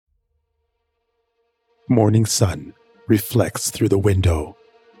Morning sun reflects through the window.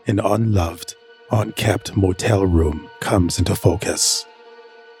 An unloved, unkept motel room comes into focus.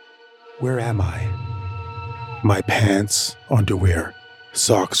 Where am I? My pants, underwear,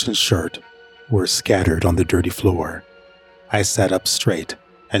 socks, and shirt were scattered on the dirty floor. I sat up straight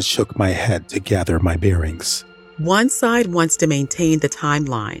and shook my head to gather my bearings. One side wants to maintain the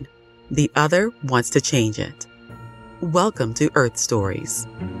timeline. The other wants to change it. Welcome to Earth Stories.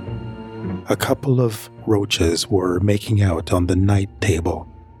 A couple of roaches were making out on the night table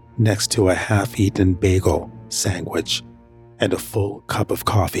next to a half-eaten bagel sandwich and a full cup of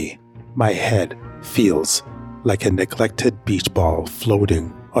coffee. My head feels like a neglected beach ball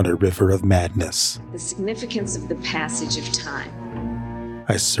floating on a river of madness. The significance of the passage of time.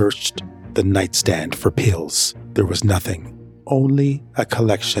 I searched the nightstand for pills. There was nothing. Only a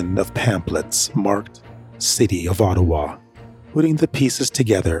collection of pamphlets marked City of Ottawa. Putting the pieces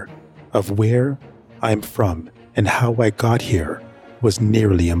together of where I'm from and how I got here was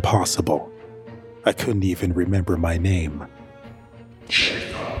nearly impossible. I couldn't even remember my name.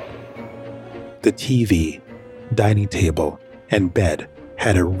 The TV, dining table, and bed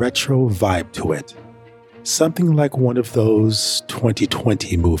had a retro vibe to it. Something like one of those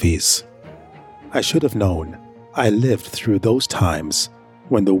 2020 movies. I should have known. I lived through those times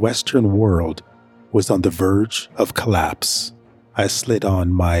when the Western world was on the verge of collapse. I slid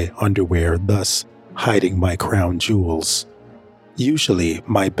on my underwear, thus hiding my crown jewels. Usually,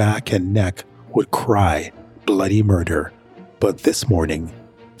 my back and neck would cry bloody murder, but this morning,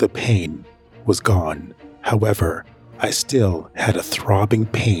 the pain was gone. However, I still had a throbbing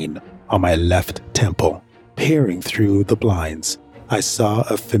pain on my left temple. Peering through the blinds, I saw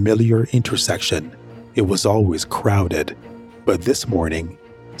a familiar intersection. It was always crowded, but this morning,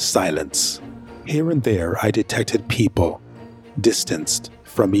 silence. Here and there, I detected people distanced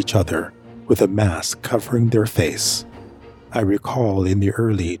from each other with a mask covering their face. I recall in the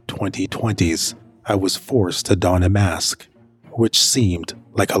early 2020s, I was forced to don a mask, which seemed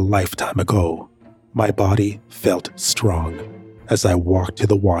like a lifetime ago. My body felt strong as I walked to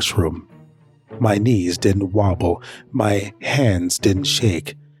the washroom. My knees didn't wobble, my hands didn't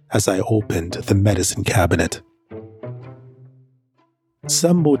shake as I opened the medicine cabinet.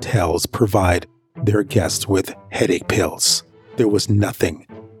 Some motels provide their guests with headache pills. There was nothing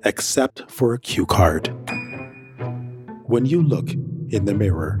except for a cue card. When you look in the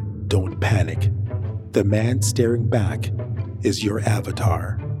mirror, don't panic. The man staring back is your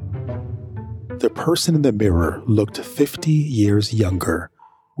avatar. The person in the mirror looked 50 years younger,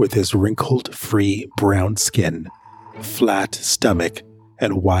 with his wrinkled, free brown skin, flat stomach,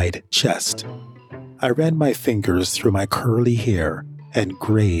 and wide chest. I ran my fingers through my curly hair and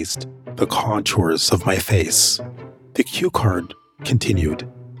grazed the contours of my face. The cue card continued.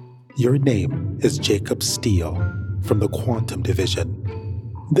 Your name is Jacob Steele from the Quantum Division.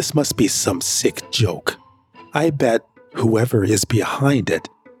 This must be some sick joke. I bet whoever is behind it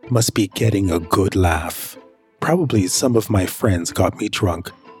must be getting a good laugh. Probably some of my friends got me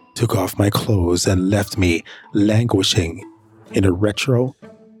drunk, took off my clothes, and left me languishing in a retro,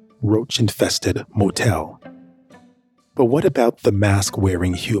 roach-infested motel. But what about the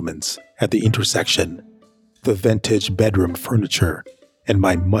mask-wearing humans at the intersection, the vintage bedroom furniture, and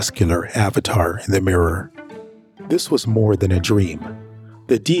my muscular avatar in the mirror? This was more than a dream.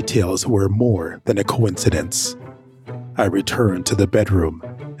 The details were more than a coincidence. I returned to the bedroom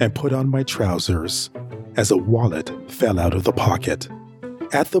and put on my trousers as a wallet fell out of the pocket.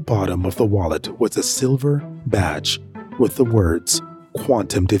 At the bottom of the wallet was a silver badge with the words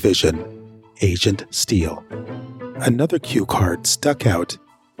Quantum Division, Agent Steele. Another cue card stuck out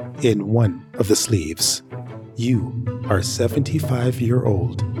in one of the sleeves. You are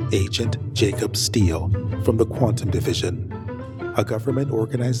 75-year-old Agent Jacob Steele from the Quantum Division, a government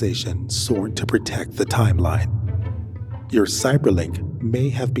organization sworn to protect the timeline. Your cyberlink may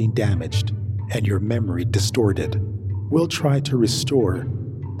have been damaged and your memory distorted. We'll try to restore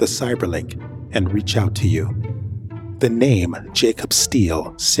the cyberlink and reach out to you. The name Jacob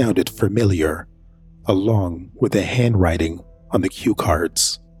Steele sounded familiar, along with the handwriting on the cue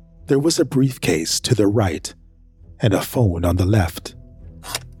cards. There was a briefcase to the right and a phone on the left.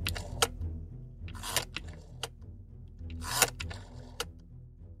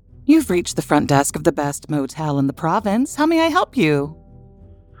 You've reached the front desk of the best motel in the province. How may I help you?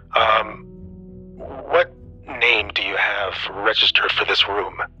 What name do you have registered for this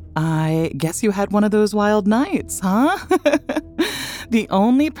room? I guess you had one of those wild nights, huh? The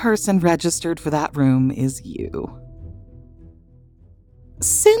only person registered for that room is you.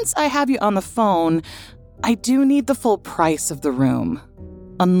 Since I have you on the phone, I do need the full price of the room.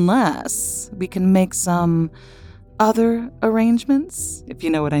 Unless we can make some other arrangements, if you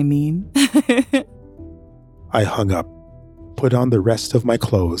know what I mean. I hung up, put on the rest of my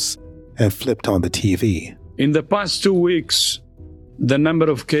clothes, and flipped on the TV. In the past 2 weeks, the number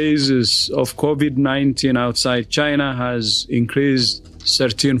of cases of COVID-19 outside China has increased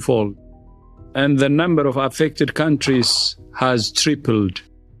 13-fold, and the number of affected countries has tripled.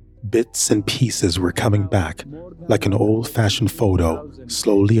 Bits and pieces were coming back, like an old-fashioned photo,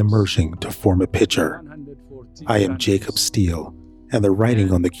 slowly emerging to form a picture. I am Jacob Steele, and the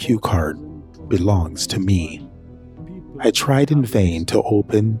writing on the cue card belongs to me. I tried in vain to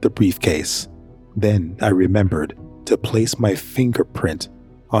open the briefcase. Then I remembered to place my fingerprint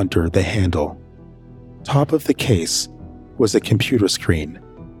under the handle. Top of the case was a computer screen.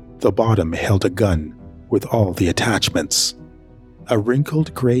 The bottom held a gun with all the attachments. A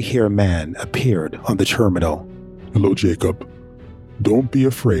wrinkled gray-haired man appeared on the terminal. Hello, Jacob. Don't be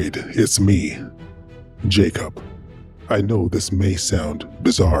afraid, it's me. Jacob, I know this may sound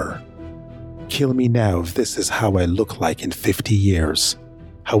bizarre. Kill me now if this is how I look like in 50 years.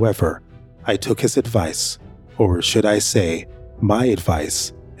 However, I took his advice, or should I say, my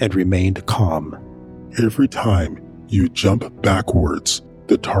advice, and remained calm. Every time you jump backwards,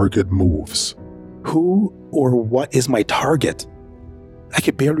 the target moves. Who or what is my target? I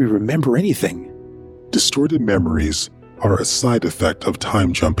could barely remember anything. Distorted memories are a side effect of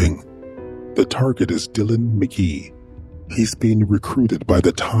time jumping. The target is Dylan McGee. He's being recruited by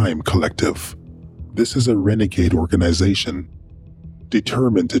the Time Collective. This is a renegade organization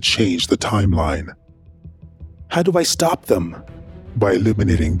determined to change the timeline. How do I stop them? By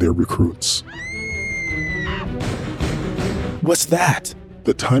eliminating their recruits. What's that?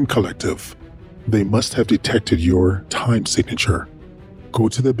 The Time Collective. They must have detected your time signature. Go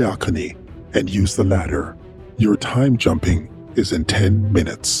to the balcony and use the ladder. Your time jumping is in 10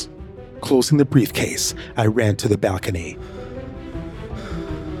 minutes. Closing the briefcase, I ran to the balcony.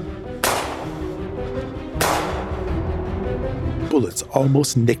 Bullets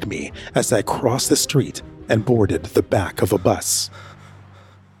almost nicked me as I crossed the street and boarded the back of a bus.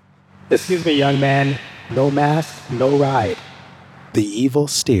 Excuse me, young man. No mask, no ride. The evil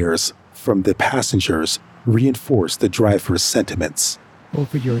stares from the passengers reinforced the driver's sentiments.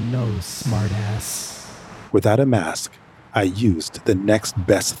 Over your nose, smartass. Without a mask, I used the next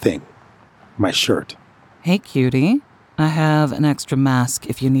best thing, my shirt. Hey, cutie. I have an extra mask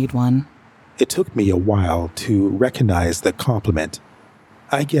if you need one. It took me a while to recognize the compliment.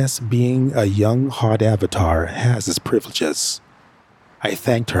 I guess being a young, hot avatar has its privileges. I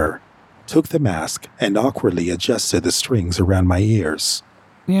thanked her, took the mask, and awkwardly adjusted the strings around my ears.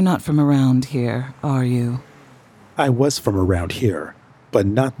 You're not from around here, are you? I was from around here, but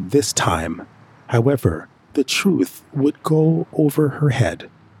not this time. However, the truth would go over her head.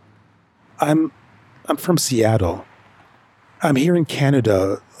 I'm from Seattle. I'm here in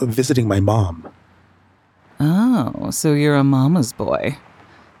Canada visiting my mom. Oh, so you're a mama's boy.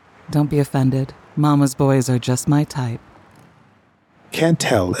 Don't be offended. Mama's boys are just my type. Can't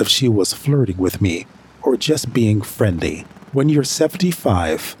tell if she was flirting with me or just being friendly. When you're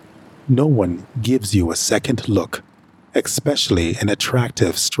 75, no one gives you a second look, especially an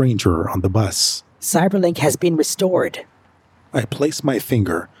attractive stranger on the bus. Cyberlink has been restored. I placed my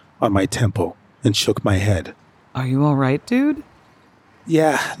finger on my temple and shook my head. Are you all right, dude?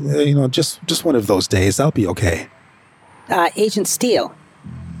 Yeah, just one of those days. I'll be okay. Agent Steele.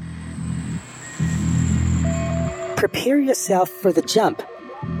 Prepare yourself for the jump.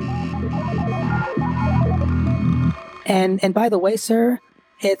 And by the way, sir,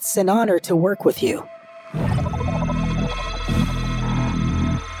 it's an honor to work with you.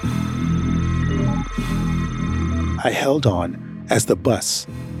 I held on as the bus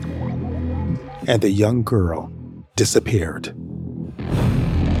and the young girl disappeared.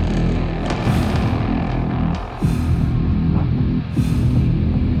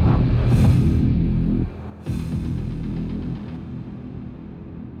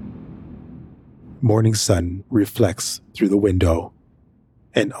 Morning sun reflects through the window.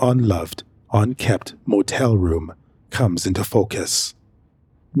 An unloved, unkept motel room comes into focus.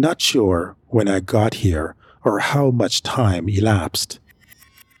 Not sure when I got here or how much time elapsed.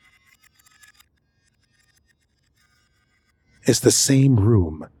 It's the same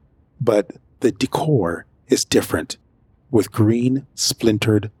room, but the decor is different, with green,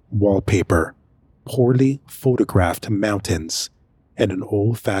 splintered wallpaper, poorly photographed mountains, and an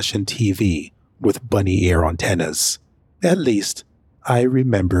old-fashioned TV with bunny ear antennas. At least, I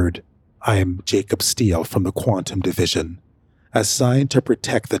remembered I am Jacob Steele from the Quantum Division, assigned to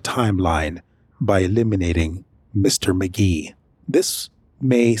protect the timeline by eliminating Mr. McGee. This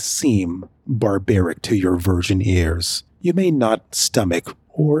may seem barbaric to your virgin ears. You may not stomach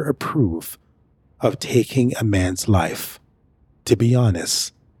or approve of taking a man's life. To be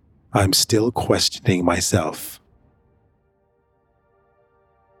honest, I'm still questioning myself.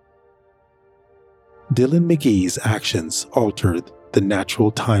 Dylan McGee's actions altered the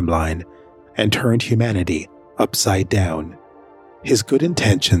natural timeline and turned humanity upside down. His good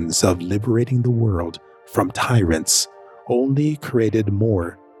intentions of liberating the world from tyrants only created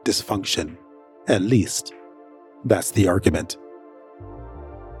more dysfunction. At least, that's the argument.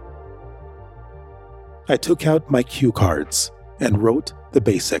 I took out my cue cards and wrote the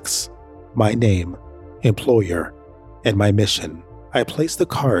basics: my name, employer, and my mission. I placed the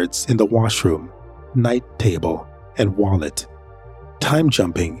cards in the washroom, night table, and wallet. Time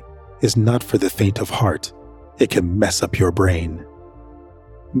jumping is not for the faint of heart. It can mess up your brain.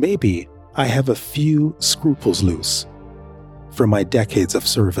 Maybe I have a few scruples loose. From my decades of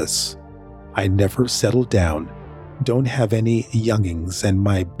service, I never settled down, don't have any youngings, and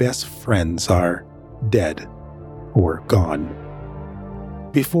my best friends are dead or gone.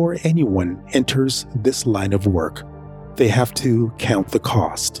 Before anyone enters this line of work, they have to count the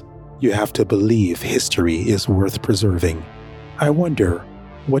cost. You have to believe history is worth preserving. I wonder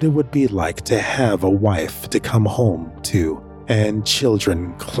what it would be like to have a wife to come home to and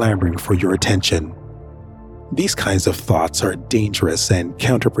children clamoring for your attention. These kinds of thoughts are dangerous and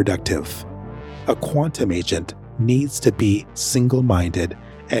counterproductive. A quantum agent needs to be single-minded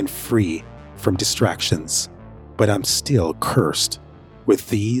and free from distractions, but I'm still cursed with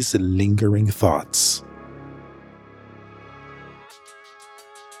these lingering thoughts.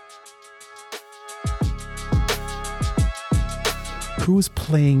 Who's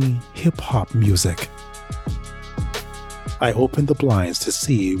playing hip-hop music? I opened the blinds to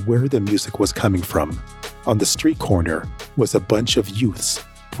see where the music was coming from. On the street corner was a bunch of youths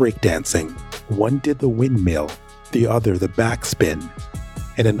breakdancing. One did the windmill, the other the backspin,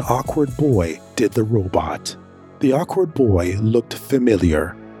 and an awkward boy did the robot. The awkward boy looked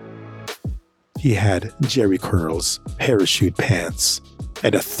familiar. He had jerry curls, parachute pants,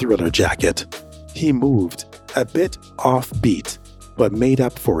 and a Thriller jacket. He moved a bit offbeat, but made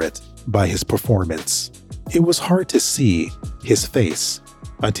up for it by his performance. It was hard to see his face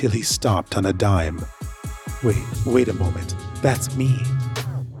until he stopped on a dime. Wait a moment. That's me.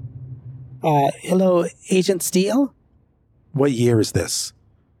 Hello, Agent Steele? What year is this?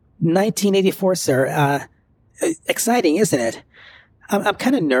 1984, sir. Exciting, isn't it? I'm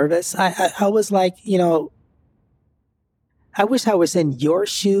kind of nervous. I was like, I wish I was in your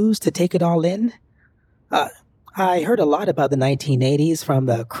shoes to take it all in. I heard a lot about the 1980s, from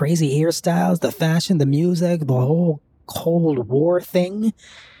the crazy hairstyles, the fashion, the music, the whole Cold War thing,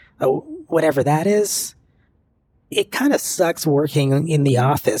 whatever that is. It kind of sucks working in the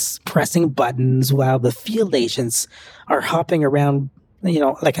office, pressing buttons while the field agents are hopping around,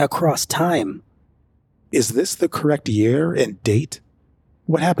 like across time. Is this the correct year and date?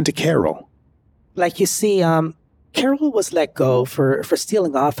 What happened to Carol? Like you see, Carol was let go for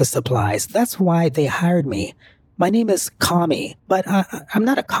stealing office supplies. That's why they hired me. My name is Kami, but I'm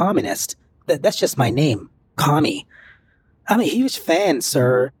not a communist. That's just my name, Kami. I'm a huge fan,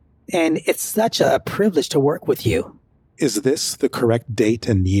 sir, and it's such a privilege to work with you. Is this the correct date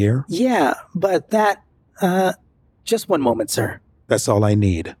and year? Yeah, but just one moment, sir. That's all I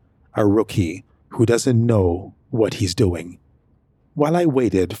need. A rookie who doesn't know what he's doing. While I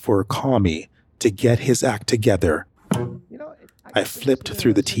waited for Kami to get his act together, I flipped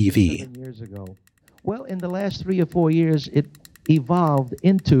through the TV. Well, in the last 3 or 4 years, it evolved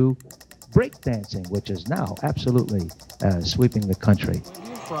into breakdancing, which is now absolutely sweeping the country.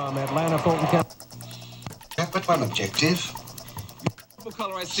 From Atlanta, Fulton County. But one objective. What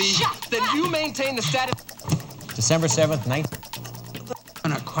color I see? Then you maintain the status. December 7th, 9th.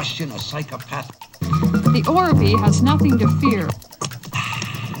 And a question, a psychopath. The Orby has nothing to fear.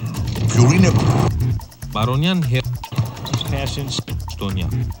 Purina. Baronian here. Passions, Stonia.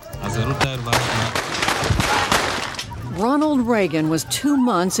 Ronald Reagan was 2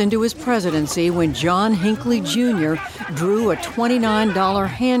 months into his presidency when John Hinckley Jr. drew a $29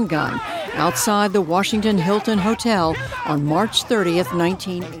 handgun outside the Washington Hilton Hotel on March 30th,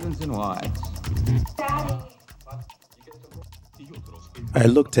 1980. I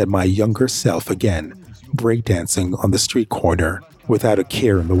looked at my younger self again, breakdancing on the street corner without a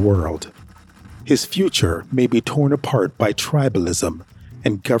care in the world. His future may be torn apart by tribalism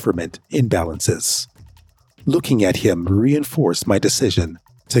and government imbalances. Looking at him reinforced my decision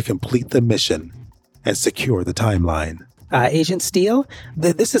to complete the mission and secure the timeline. Agent Steele,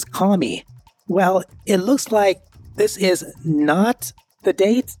 this is Kami. Well, it looks like this is not The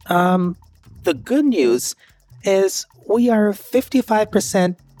date? The good news is we are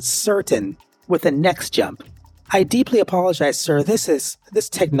 55% certain with the next jump. I deeply apologize, sir. This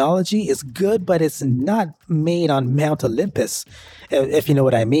technology is good, but it's not made on Mount Olympus, if you know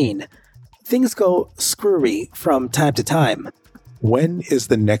what I mean. Things go screwy from time to time. When is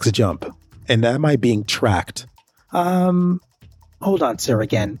the next jump? And am I being tracked? Hold on, sir,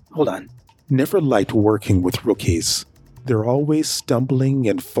 again. Hold on. Never liked working with rookies. They're always stumbling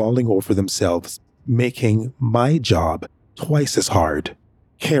and falling over themselves, making my job twice as hard.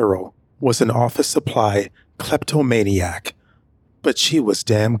 Carol was an office supply kleptomaniac, but she was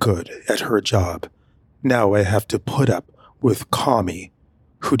damn good at her job. Now I have to put up with Kami,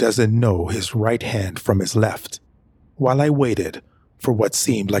 who doesn't know his right hand from his left. While I waited for what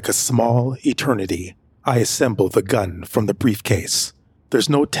seemed like a small eternity, I assembled the gun from the briefcase. There's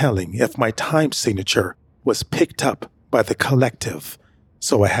no telling if my time signature was picked up by the collective,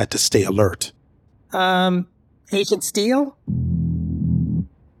 so I had to stay alert. Agent Steele?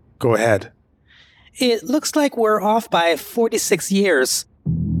 Go ahead. It looks like we're off by 46 years.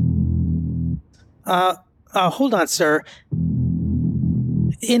 Hold on, sir.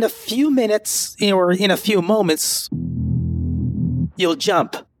 In a few minutes, or in a few moments, you'll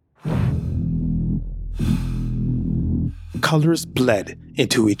jump. Colors bled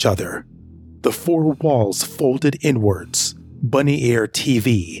into each other. The four walls folded inwards, bunny ear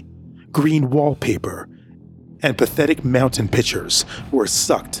TV, green wallpaper, and pathetic mountain pictures were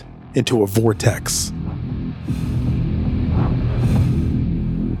sucked into a vortex.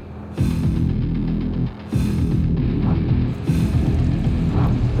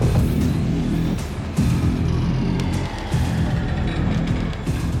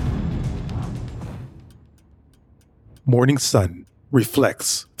 Morning sun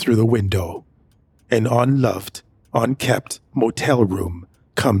reflects through the window. An unloved, unkept motel room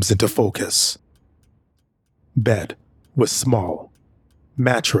comes into focus. Bed was small.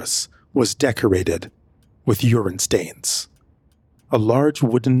 Mattress was decorated with urine stains. A large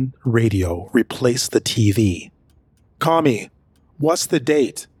wooden radio replaced the TV. Kami, what's the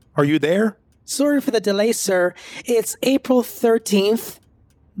date? Are you there? Sorry for the delay, sir. It's April 13th,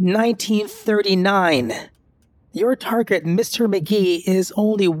 1939. Your target, Mr. McGee, is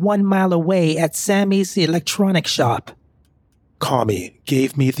only 1 mile away at Sammy's electronics shop. Kami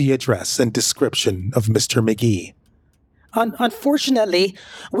gave me the address and description of Mr. McGee. Unfortunately,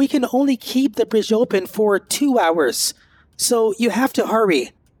 we can only keep the bridge open for 2 hours, so you have to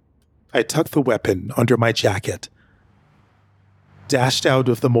hurry. I tucked the weapon under my jacket, dashed out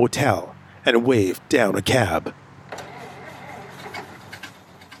of the motel, and waved down a cab.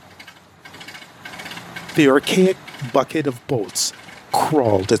 The archaic bucket of bolts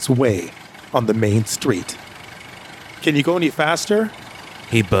crawled its way on the main street. Can you go any faster?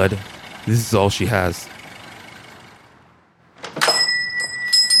 Hey, bud. This is all she has.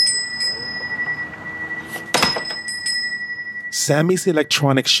 Sammy's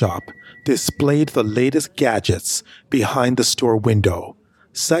electronics shop displayed the latest gadgets behind the store window,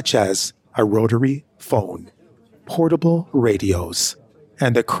 such as a rotary phone, portable radios,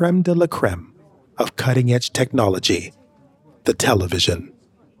 and the creme de la creme of cutting-edge technology, the television.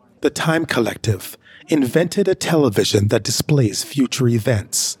 The Time Collective invented a television that displays future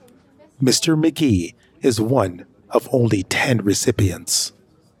events. Mr. McGee is one of only 10 recipients.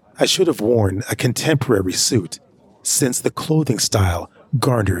 I should have worn a contemporary suit, since the clothing style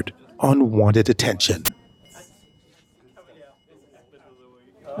garnered unwanted attention.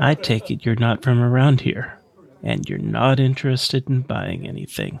 I take it you're not from around here, and you're not interested in buying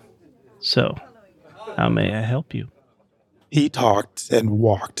anything. So, how may I help you? He talked and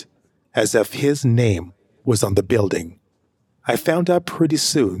walked as if his name was on the building. I found out pretty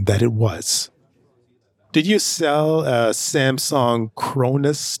soon that it was. Did you sell a Samsung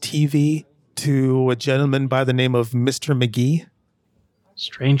Cronus TV to a gentleman by the name of Mr. McGee?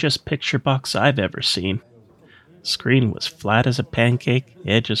 Strangest picture box I've ever seen. Screen was flat as a pancake,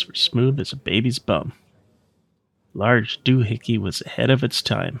 edges were smooth as a baby's bum. Large doohickey was ahead of its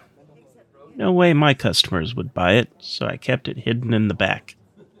time. No way my customers would buy it, so I kept it hidden in the back.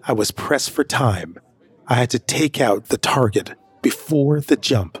 I was pressed for time. I had to take out the target before the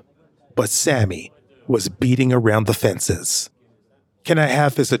jump, but Sammy was beating around the fences. Can I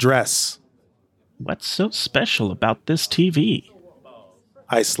have his address? What's so special about this TV?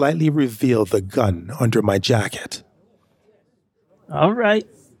 I slightly revealed the gun under my jacket. All right.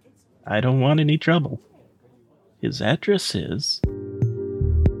 I don't want any trouble. His address is...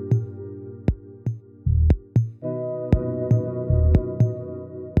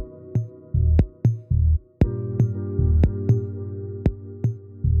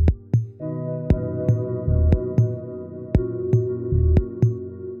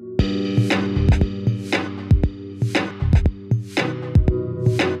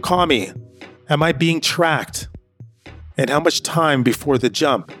 Kami, am I being tracked? And how much time before the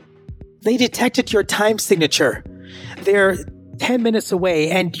jump? They detected your time signature. They're 10 minutes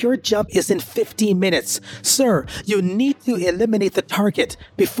away, and your jump is in 15 minutes. Sir, you need to eliminate the target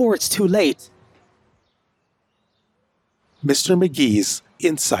before it's too late. Mr. McGee's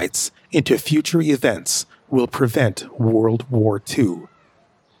insights into future events will prevent World War II.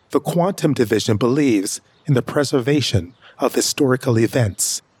 The Quantum Division believes in the preservation of historical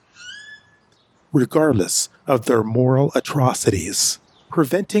events, regardless of their moral atrocities.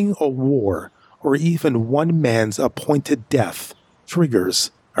 Preventing a war or even one man's appointed death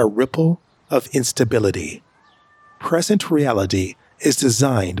triggers a ripple of instability. Present reality is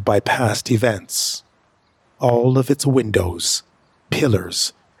designed by past events. All of its windows,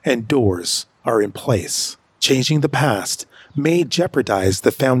 pillars, and doors are in place. Changing the past may jeopardize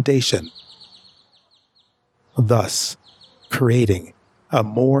the foundation, thus creating a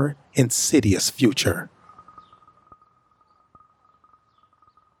more insidious future.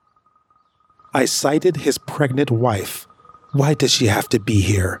 I cited his pregnant wife. Why does she have to be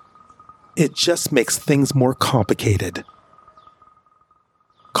here? It just makes things more complicated.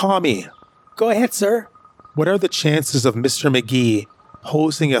 Kami. Go ahead, sir. What are the chances of Mr. McGee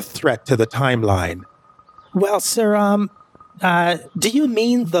posing a threat to the timeline? Well, sir, do you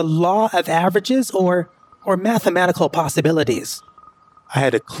mean the law of averages or mathematical possibilities? I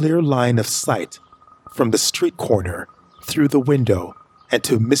had a clear line of sight from the street corner through the window and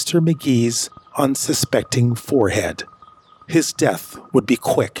to Mr. McGee's unsuspecting forehead. His death would be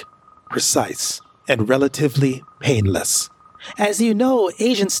quick, precise, and relatively painless. As you know,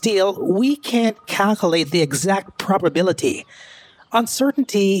 Agent Steele, we can't calculate the exact probability.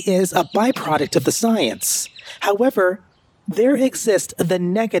 Uncertainty is a byproduct of the science. However, there exists the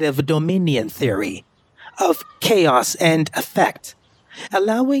negative dominion theory of chaos and effect.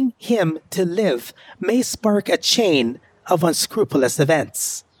 Allowing him to live may spark a chain of unscrupulous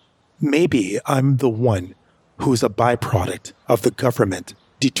events. Maybe I'm the one who's a byproduct of the government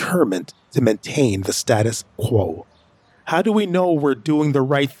determined to maintain the status quo. How do we know we're doing the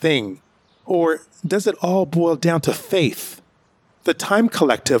right thing? Or does it all boil down to faith? The Time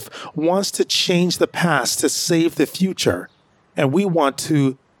Collective wants to change the past to save the future, and we want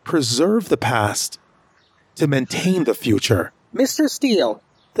to preserve the past to maintain the future. Mr. Steele,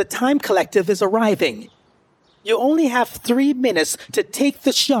 the Time Collective is arriving. You only have 3 minutes to take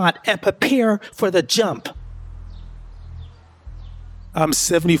the shot and prepare for the jump. I'm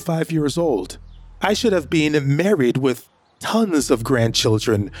 75 years old. I should have been married with tons of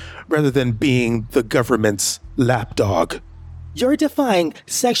grandchildren rather than being the government's lapdog. You're defying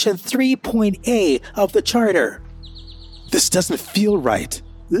Section 3.A of the Charter. This doesn't feel right.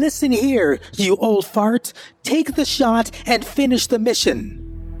 Listen here, you old fart. Take the shot and finish the mission.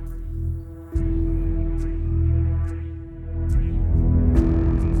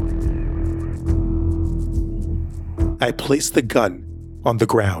 I placed the gun on the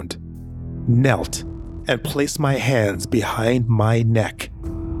ground, knelt, and placed my hands behind my neck.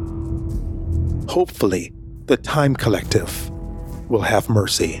 Hopefully, the Time Collective will have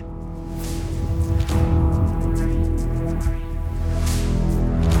mercy.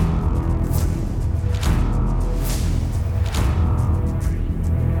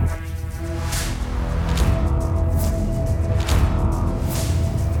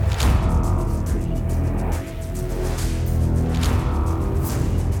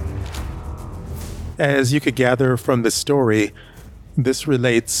 As you could gather from the story, this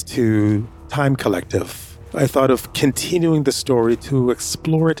relates to Time Collective. I thought of continuing the story to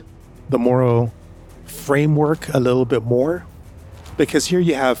explore the moral framework a little bit more, because here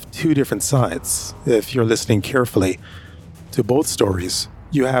you have two different sides. If you're listening carefully to both stories,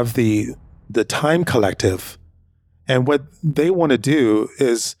 you have the Time Collective, and what they want to do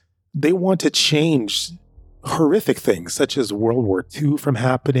is they want to change horrific things such as World War II from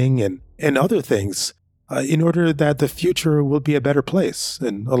happening and other things in order that the future will be a better place.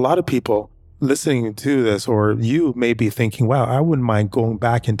 And a lot of people listening to this, or you may be thinking, wow, I wouldn't mind going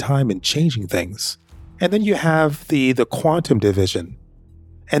back in time and changing things. And then you have the Quantum Division,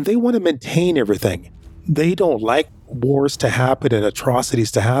 and they want to maintain everything. They don't like wars to happen and atrocities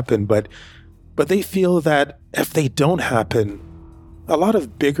to happen, but they feel that if they don't happen, a lot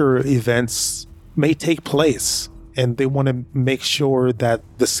of bigger events may take place, and they want to make sure that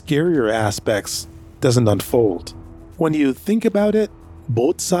the scarier aspects doesn't unfold. When you think about it,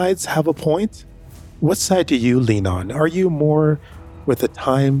 both sides have a point. What side do you lean on? Are you more with the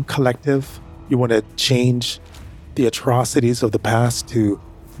Time Collective? You want to change the atrocities of the past to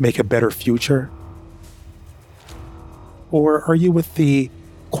make a better future? Or are you with the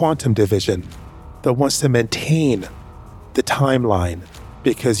quantum division that wants to maintain the timeline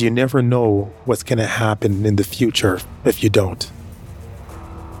because you never know what's going to happen in the future if you don't.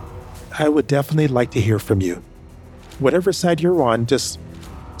 I would definitely like to hear from you. Whatever side you're on, just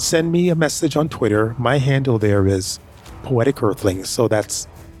send me a message on Twitter. My handle there is Poetic Earthling, so that's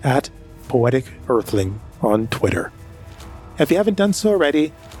at Poetic Earthling on Twitter. If you haven't done so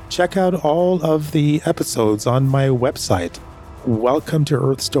already, check out all of the episodes on my website,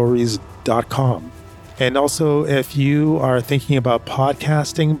 welcometoearthstories.com. And also, if you are thinking about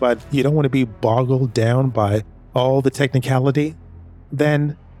podcasting, but you don't want to be boggled down by all the technicality,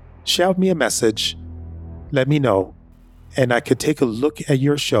 then shout me a message, let me know, and I could take a look at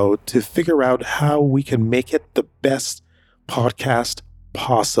your show to figure out how we can make it the best podcast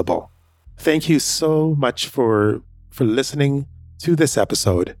possible. Thank you so much for listening to this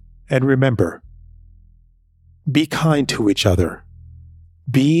episode. And remember, be kind to each other.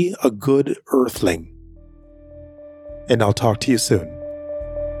 Be a good earthling. And I'll talk to you soon.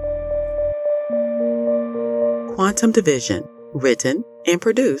 Quantum Division, written and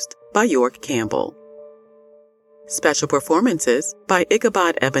produced by York Campbell. Special performances by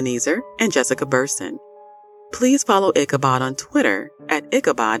Ichabod Ebenezer and Jessica Burson. Please follow Ichabod on Twitter at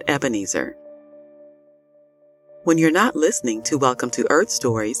Ichabod Ebenezer. When you're not listening to Welcome to Earth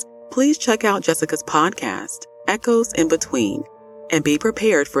Stories, please check out Jessica's podcast, Echoes in Between, and be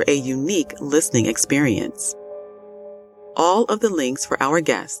prepared for a unique listening experience. All of the links for our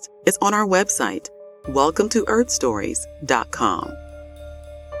guests is on our website, welcometoearthstories.com.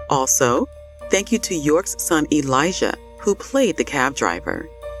 Also, thank you to York's son Elijah, who played the cab driver.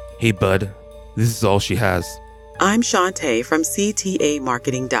 Hey, bud. This is all she has. I'm Shantae from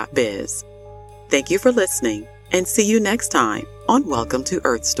CTAmarketing.biz. Thank you for listening, and see you next time on Welcome to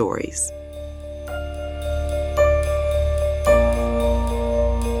Earth Stories.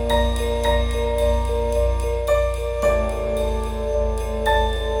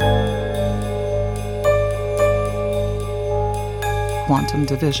 Quantum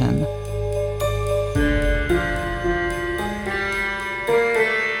Division.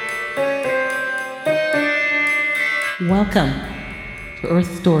 Welcome to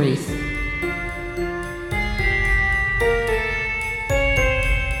Earth Stories.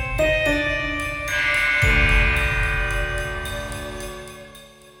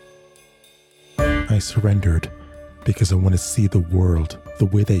 I surrendered because I want to see the world the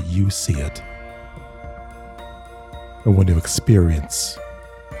way that you see it. I want to experience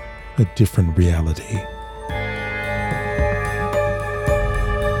a different reality.